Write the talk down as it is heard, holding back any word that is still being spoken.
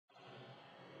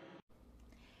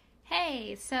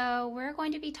Hey, so we're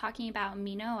going to be talking about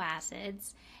amino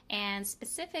acids and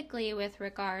specifically with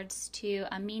regards to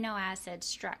amino acid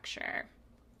structure.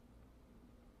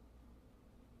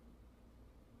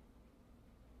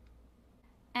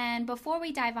 And before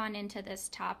we dive on into this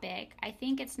topic, I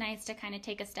think it's nice to kind of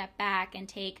take a step back and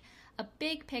take a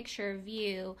big picture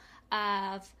view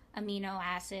of amino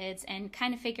acids and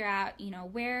kind of figure out,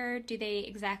 where do they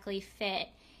exactly fit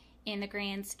in the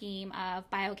grand scheme of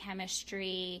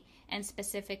biochemistry and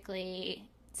specifically,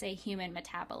 say, human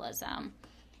metabolism.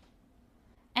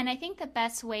 And I think the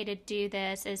best way to do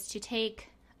this is to take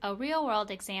a real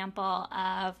world example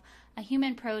of a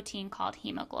human protein called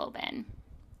hemoglobin.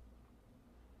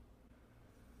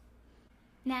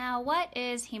 Now, what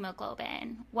is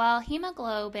hemoglobin? Well,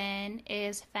 hemoglobin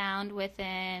is found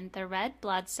within the red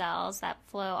blood cells that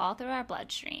flow all through our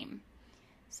bloodstream.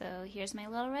 So here's my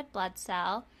little red blood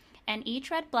cell, and each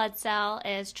red blood cell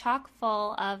is chock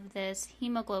full of this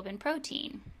hemoglobin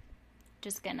protein.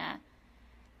 Just gonna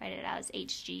write it out as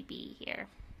HGB here.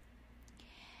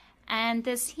 And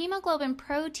this hemoglobin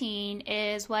protein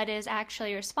is what is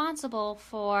actually responsible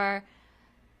for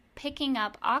picking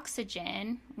up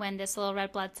oxygen when this little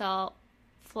red blood cell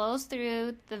flows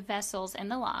through the vessels in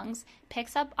the lungs,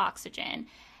 picks up oxygen,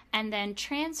 and then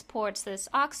transports this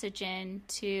oxygen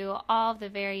to all the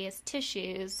various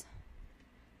tissues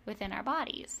within our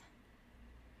bodies.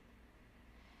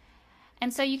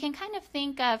 And so you can kind of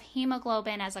think of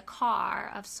hemoglobin as a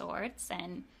car of sorts,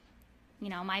 and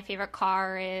my favorite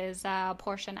car is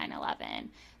Porsche 911.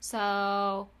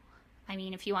 So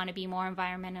if you want to be more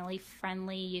environmentally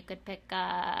friendly, you can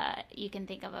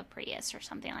think of a Prius or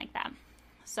something like that.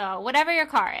 So whatever your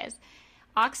car is,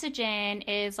 oxygen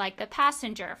is like the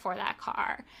passenger for that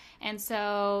car. And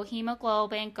so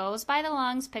hemoglobin goes by the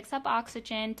lungs, picks up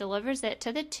oxygen, delivers it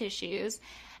to the tissues,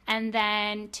 and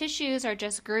then tissues are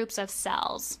just groups of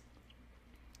cells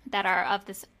that are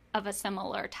of a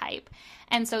similar type.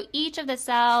 And so each of the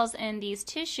cells in these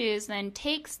tissues then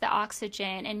takes the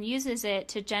oxygen and uses it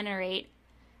to generate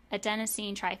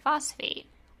adenosine triphosphate,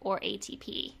 or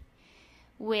ATP,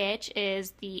 which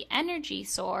is the energy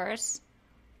source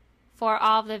for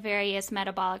all of the various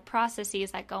metabolic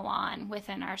processes that go on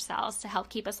within our cells to help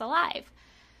keep us alive.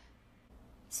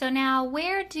 So now,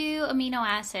 where do amino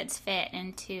acids fit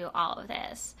into all of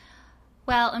this?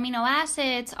 Well, amino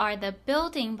acids are the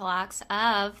building blocks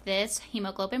of this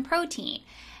hemoglobin protein.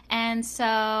 And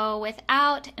so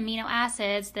without amino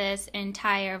acids, this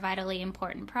entire vitally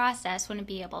important process wouldn't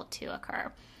be able to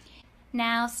occur.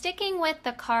 Now, sticking with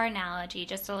the car analogy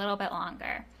just a little bit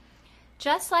longer,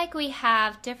 just like we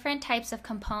have different types of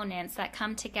components that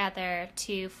come together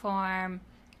to form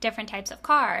different types of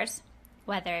cars,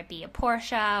 whether it be a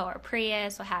Porsche or a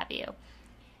Prius, what have you,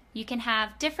 you can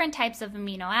have different types of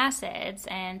amino acids,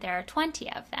 and there are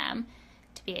 20 of them,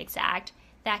 to be exact,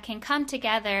 that can come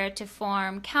together to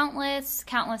form countless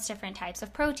different types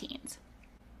of proteins.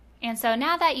 And so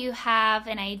now that you have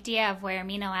an idea of where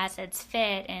amino acids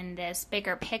fit in this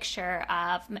bigger picture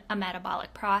of a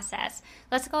metabolic process,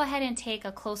 let's go ahead and take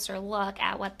a closer look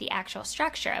at what the actual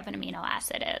structure of an amino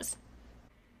acid is.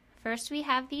 First, we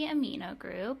have the amino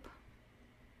group.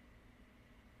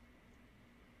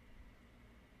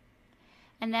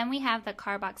 And then we have the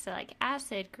carboxylic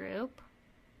acid group.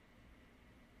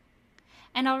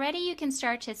 And already you can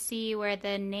start to see where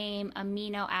the name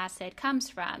amino acid comes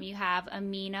from. You have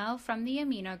amino from the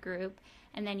amino group,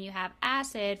 and then you have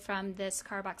acid from this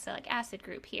carboxylic acid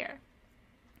group here.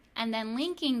 And then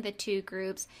linking the two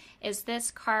groups is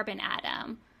this carbon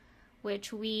atom,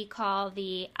 which we call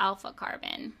the alpha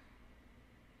carbon.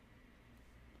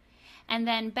 And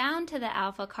then bound to the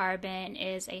alpha carbon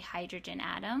is a hydrogen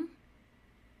atom.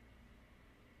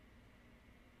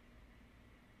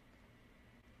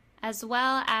 As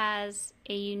well as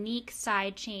a unique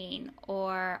side chain,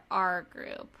 or R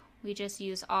group. We just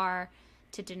use R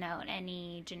to denote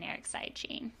any generic side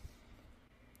chain.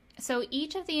 So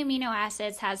each of the amino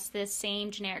acids has this same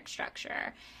generic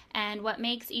structure, and what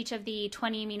makes each of the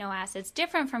 20 amino acids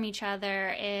different from each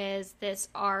other is this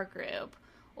R group,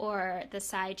 or the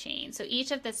side chain. So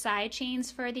each of the side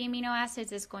chains for the amino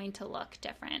acids is going to look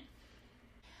different.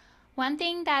 One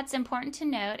thing that's important to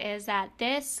note is that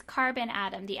this carbon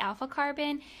atom, the alpha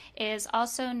carbon, is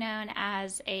also known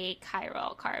as a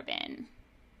chiral carbon.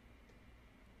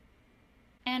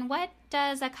 And what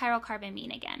does a chiral carbon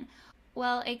mean again?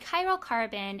 Well, a chiral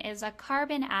carbon is a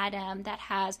carbon atom that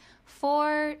has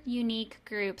 4 unique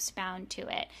groups bound to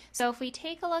it. So if we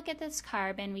take a look at this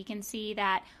carbon, we can see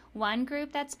that one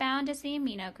group that's bound is the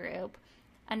amino group,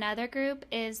 another group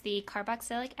is the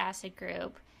carboxylic acid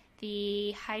group,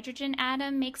 The hydrogen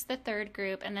atom makes the third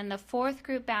group, and then the fourth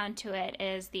group bound to it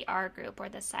is the R group, or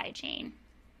the side chain.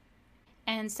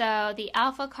 And so the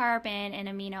alpha carbon in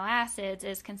amino acids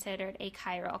is considered a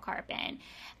chiral carbon.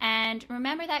 And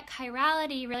remember that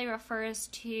chirality really refers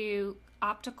to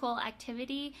optical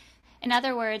activity. In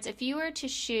other words, if you were to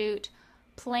shoot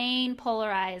plain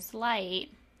polarized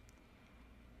light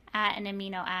at an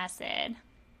amino acid,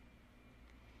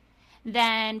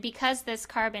 then because this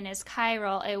carbon is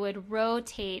chiral, it would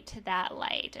rotate that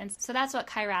light. And so that's what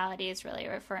chirality is really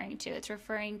referring to. It's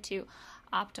referring to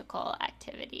optical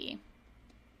activity.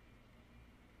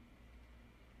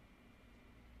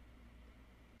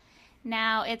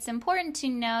 Now, it's important to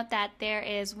note that there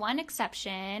is one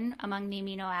exception among the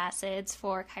amino acids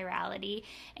for chirality,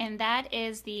 and that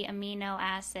is the amino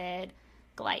acid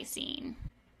glycine.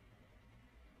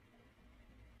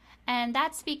 And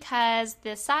that's because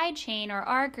the side chain, or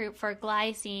R group, for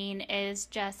glycine is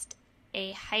just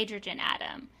a hydrogen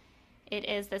atom. It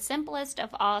is the simplest of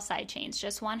all side chains,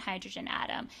 just one hydrogen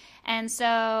atom. And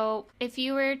so if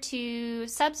you were to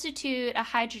substitute a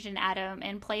hydrogen atom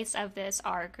in place of this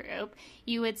R group,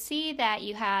 you would see that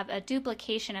you have a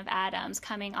duplication of atoms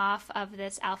coming off of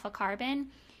this alpha carbon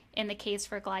in the case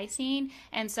for glycine.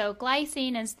 And so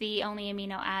glycine is the only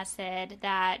amino acid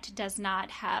that does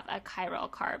not have a chiral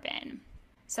carbon.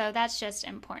 So that's just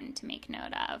important to make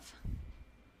note of.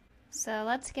 So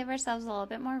let's give ourselves a little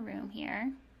bit more room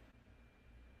here.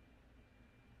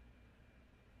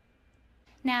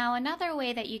 Now, another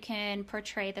way that you can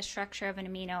portray the structure of an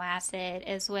amino acid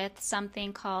is with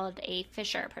something called a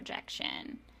Fisher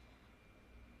projection.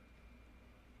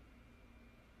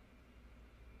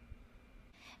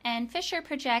 And Fisher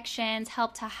projections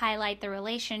help to highlight the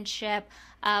relationship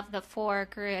of the four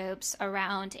groups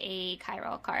around a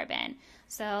chiral carbon.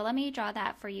 So let me draw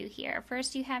that for you here.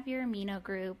 First, you have your amino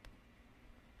group.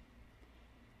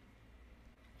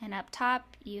 And up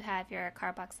top, you have your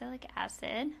carboxylic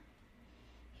acid.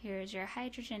 Here's your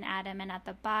hydrogen atom, and at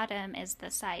the bottom is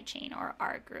the side chain, or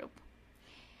R group.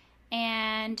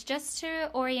 And just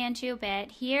to orient you a bit,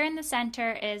 here in the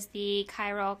center is the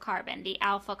chiral carbon, the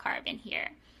alpha carbon here.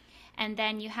 And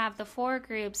then you have the four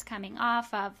groups coming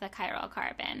off of the chiral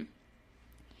carbon.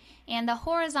 And the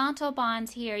horizontal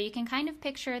bonds here, you can kind of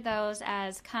picture those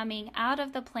as coming out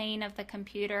of the plane of the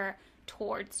computer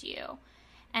towards you.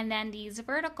 And then these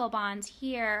vertical bonds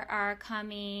here are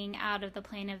coming out of the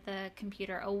plane of the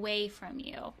computer away from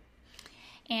you.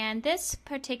 And this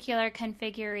particular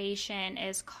configuration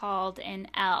is called an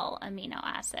L amino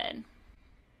acid.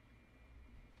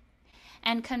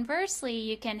 And conversely,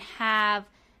 you can have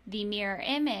the mirror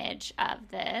image of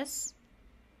this,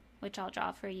 which I'll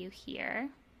draw for you here.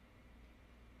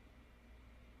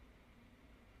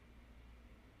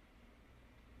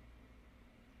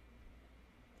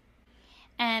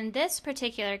 And this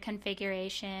particular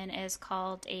configuration is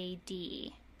called a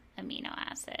D amino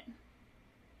acid.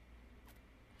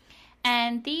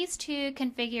 And these two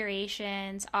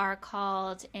configurations are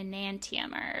called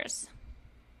enantiomers.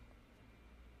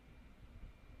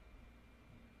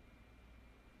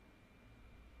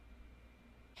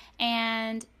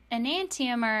 And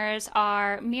enantiomers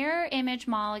are mirror image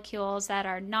molecules that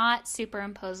are not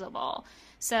superimposable.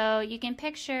 So you can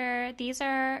picture these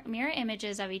are mirror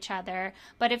images of each other,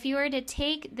 but if you were to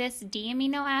take this D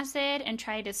amino acid and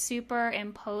try to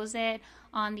superimpose it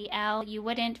on the L, you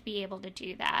wouldn't be able to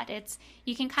do that.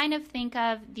 You can kind of think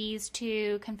of these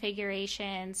two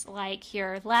configurations like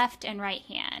your left and right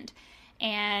hand.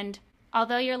 And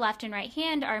although your left and right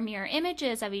hand are mirror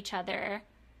images of each other,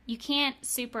 you can't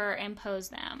superimpose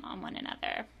them on one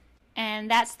another.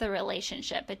 And that's the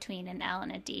relationship between an L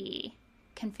and a D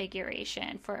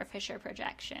configuration for Fisher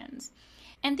projections.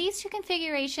 And these two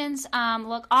configurations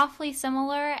look awfully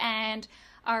similar and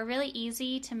are really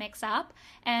easy to mix up.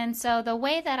 And so the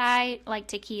way that I like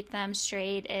to keep them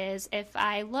straight is if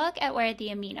I look at where the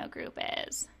amino group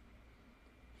is.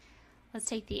 Let's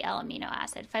take the L amino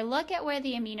acid. If I look at where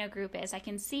the amino group is, I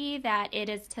can see that it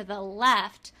is to the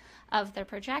left of the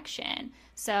projection.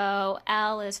 So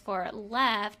L is for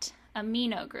left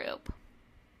amino group.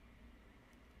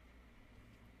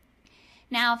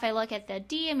 Now, if I look at the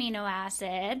D amino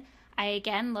acid, I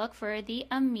again look for the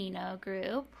amino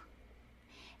group,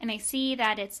 and I see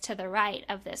that it's to the right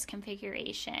of this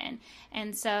configuration.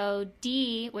 And so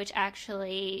D, which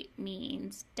actually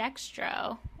means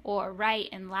dextro, or right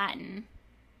in Latin,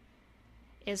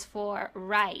 is for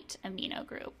right amino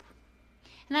group.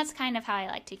 And that's kind of how I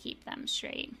like to keep them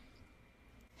straight.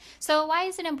 So why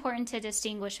is it important to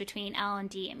distinguish between L and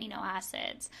D amino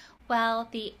acids? Well,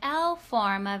 the L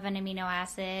form of an amino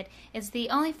acid is the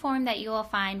only form that you will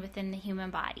find within the human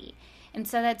body. And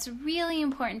so that's really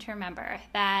important to remember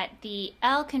that the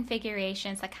L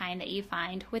configuration is the kind that you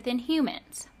find within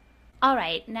humans. All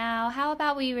right, now how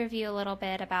about we review a little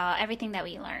bit about everything that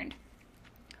we learned?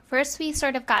 First, we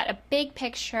sort of got a big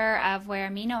picture of where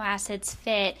amino acids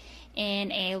fit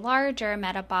in a larger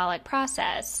metabolic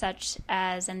process, such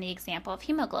as in the example of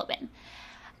hemoglobin.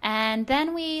 And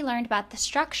then we learned about the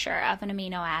structure of an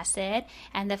amino acid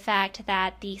and the fact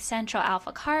that the central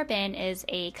alpha carbon is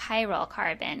a chiral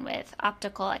carbon with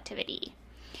optical activity.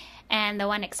 And the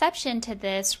one exception to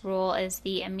this rule is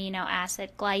the amino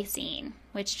acid glycine,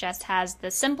 which just has the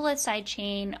simplest side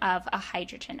chain of a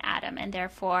hydrogen atom, and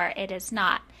therefore it is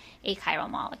not a chiral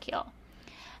molecule.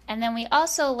 And then we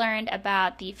also learned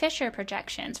about the Fisher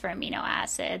projections for amino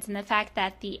acids and the fact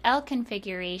that the L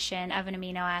configuration of an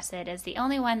amino acid is the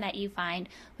only one that you find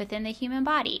within the human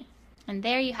body. And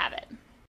there you have it.